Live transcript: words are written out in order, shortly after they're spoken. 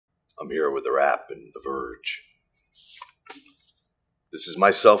I'm here with TheWrap and The Verge. This is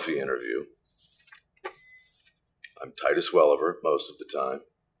my selfie interview. I'm Titus Welliver most of the time.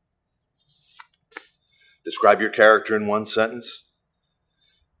 Describe your character in one sentence.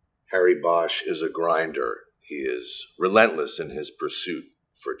 Harry Bosch is a grinder. He is relentless in his pursuit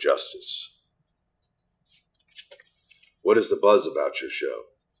for justice. What is the buzz about your show?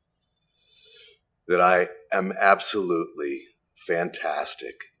 That I am absolutely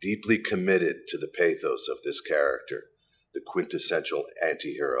fantastic, deeply committed to the pathos of this character, the quintessential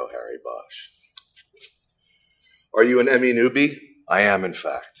anti-hero Harry Bosch. Are you an Emmy newbie? I am, in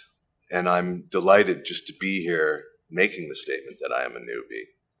fact. And I'm delighted just to be here making the statement that I am a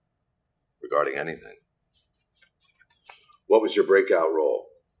newbie regarding anything. What was your breakout role?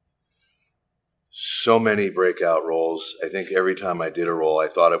 So many breakout roles. I think every time I did a role, I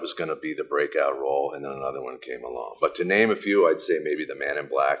thought it was going to be the breakout role, and then another one came along. But to name a few, I'd say maybe the Man in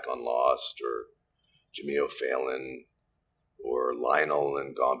Black on Lost, or Jimmy O'Fallon, or Lionel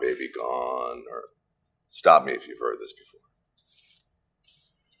in Gone Baby Gone, or stop me if you've heard this before.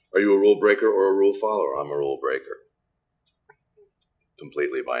 Are you a rule breaker or a rule follower? I'm a rule breaker.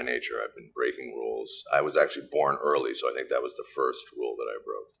 Completely by nature. I've been breaking rules. I was actually born early, so I think that was the first rule that I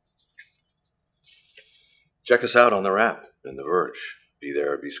broke. Check us out on TheWrap and The Verge. Be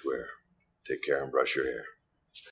there or be square. Take care and brush your hair.